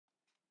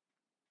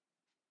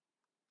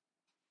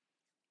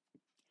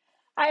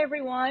Hi,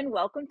 everyone.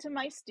 Welcome to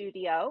my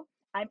studio.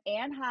 I'm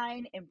Ann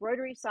Hine,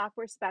 embroidery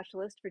software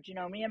specialist for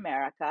Janome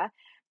America,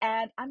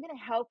 and I'm going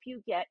to help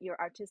you get your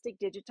Artistic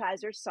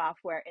Digitizer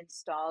software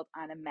installed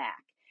on a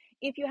Mac.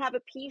 If you have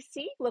a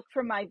PC, look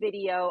for my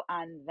video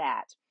on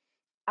that.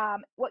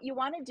 What you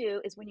want to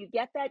do is when you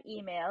get that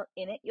email,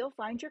 in it you'll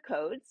find your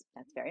codes.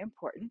 That's very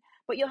important.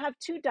 But you'll have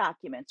two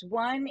documents.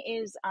 One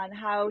is on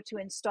how to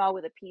install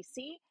with a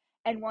PC,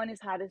 and one is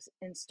how to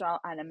install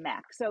on a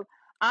Mac. So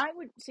I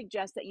would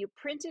suggest that you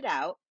print it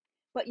out,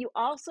 but you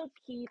also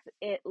keep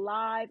it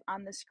live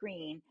on the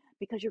screen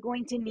because you're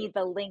going to need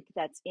the link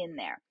that's in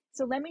there.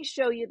 So let me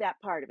show you that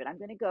part of it. I'm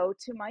going to go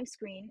to my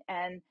screen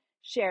and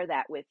share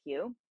that with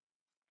you.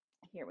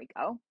 Here we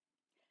go.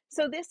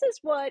 So this is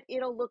what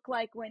it'll look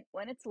like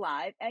when it's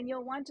live, and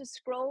you'll want to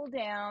scroll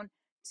down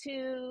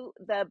to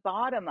the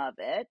bottom of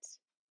it,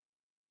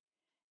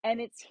 and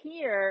it's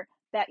here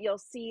that you'll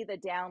see the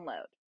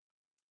download.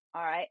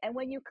 All right, and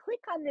when you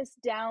click on this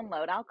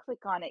download, I'll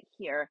click on it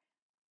here.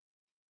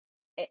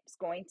 It's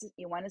going to,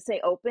 you want to say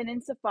open in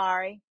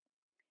Safari,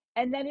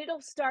 and then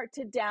it'll start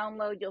to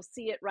download. You'll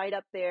see it right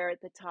up there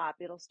at the top.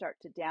 It'll start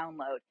to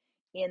download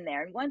in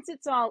there, and once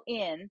it's all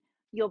in,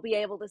 you'll be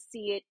able to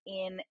see it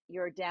in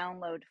your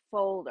download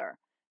folder.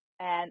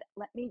 And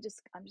I'm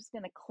just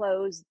going to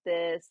close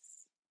this.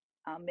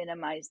 I'll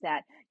minimize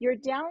that. Your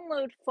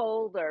download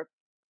folder,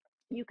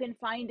 you can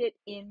find it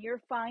in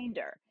your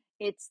Finder.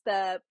 It's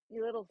the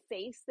little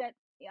face that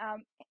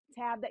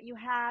tab that you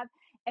have.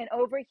 And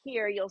over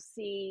here, you'll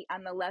see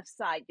on the left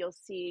side, you'll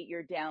see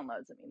your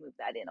downloads. Let me move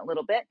that in a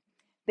little bit.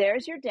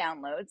 There's your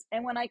downloads.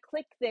 And when I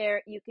click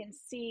there, you can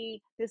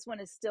see this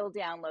one is still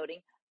downloading,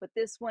 but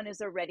this one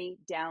is already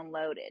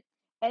downloaded.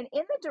 And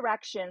in the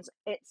directions,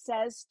 it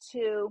says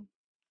to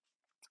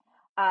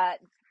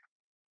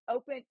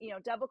open,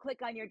 double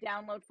click on your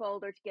download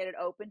folder to get it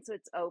open, so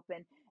it's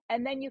open.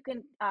 And then you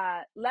can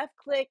left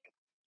click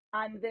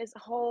on this,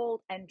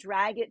 hold, and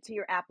drag it to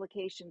your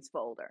applications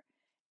folder.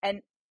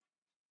 And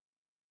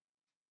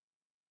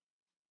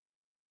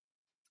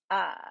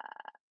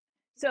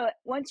so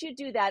once you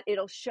do that,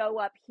 it'll show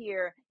up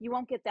here. You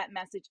won't get that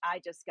message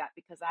I just got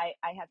because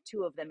I have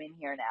two of them in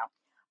here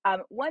now.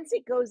 Once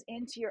it goes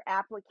into your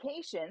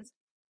applications,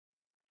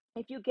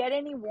 if you get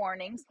any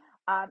warnings,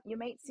 you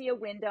might see a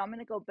window. I'm going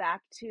to go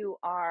back to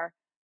I'm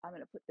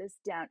going to put this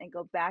down and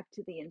go back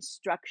to the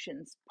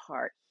instructions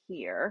part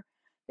here.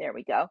 There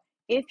we go.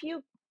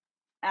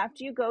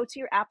 After you go to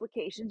your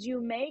applications, you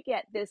may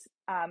get this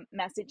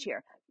message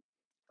here.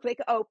 Click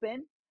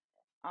open.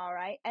 All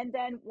right. And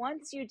then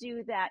once you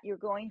do that, you're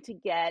going to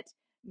get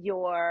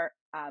your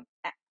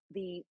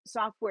the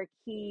software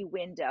key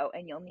window,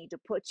 and you'll need to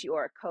put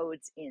your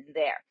codes in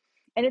there.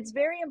 And it's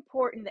very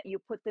important that you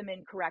put them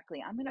in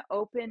correctly. I'm going to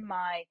open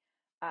my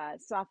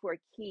software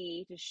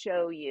key to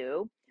show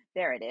you.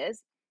 There it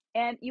is.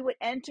 And you would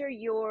enter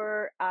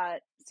your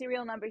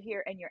serial number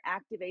here and your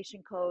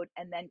activation code,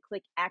 and then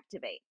click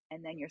activate,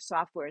 and then your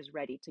software is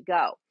ready to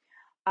go.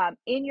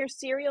 In your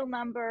serial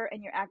number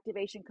and your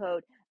activation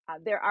code,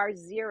 there are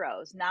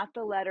zeros, not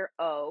the letter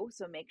O.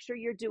 So make sure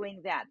you're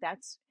doing that.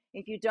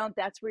 If you don't,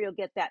 that's where you'll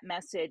get that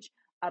message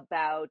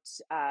about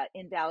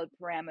invalid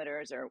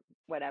parameters or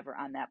whatever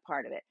on that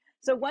part of it.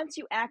 So once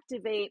you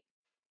activate,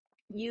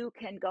 you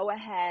can go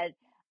ahead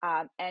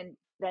and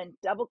then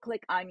double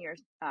click on your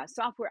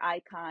software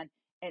icon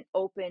and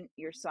open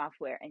your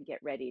software and get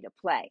ready to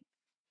play.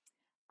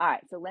 All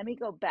right, so let me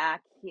go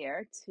back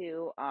here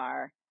to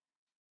our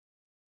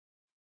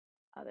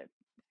other,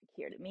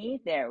 here to me.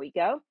 There we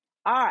go.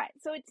 All right,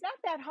 so it's not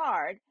that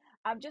hard.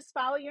 Just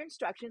follow your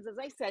instructions. As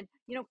I said,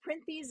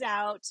 print these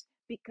out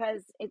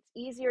because it's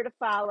easier to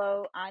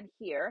follow on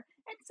here.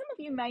 And some of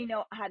you may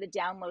know how to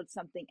download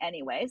something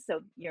anyway,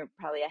 so you're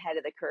probably ahead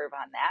of the curve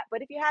on that.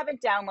 But if you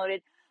haven't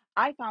downloaded,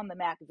 I found the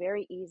Mac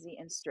very easy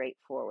and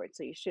straightforward,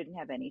 so you shouldn't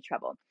have any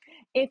trouble.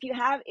 If you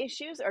have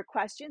issues or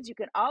questions, you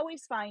can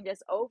always find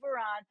us over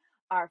on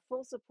our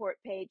full support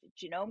page,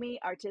 Janome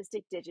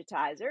Artistic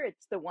Digitizer.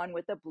 It's the one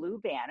with the blue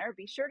banner.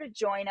 Be sure to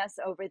join us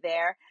over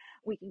there.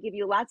 We can give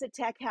you lots of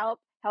tech help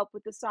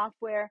with the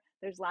software.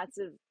 There's lots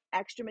of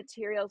extra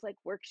materials like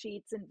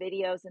worksheets and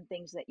videos and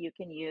things that you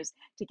can use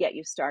to get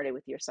you started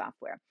with your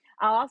software.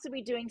 I'll also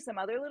be doing some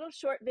other little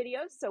short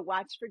videos, so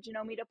watch for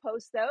Janome to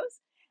post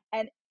those.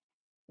 And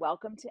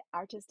welcome to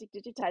Artistic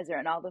Digitizer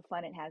and all the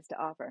fun it has to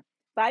offer.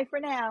 Bye for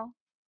now.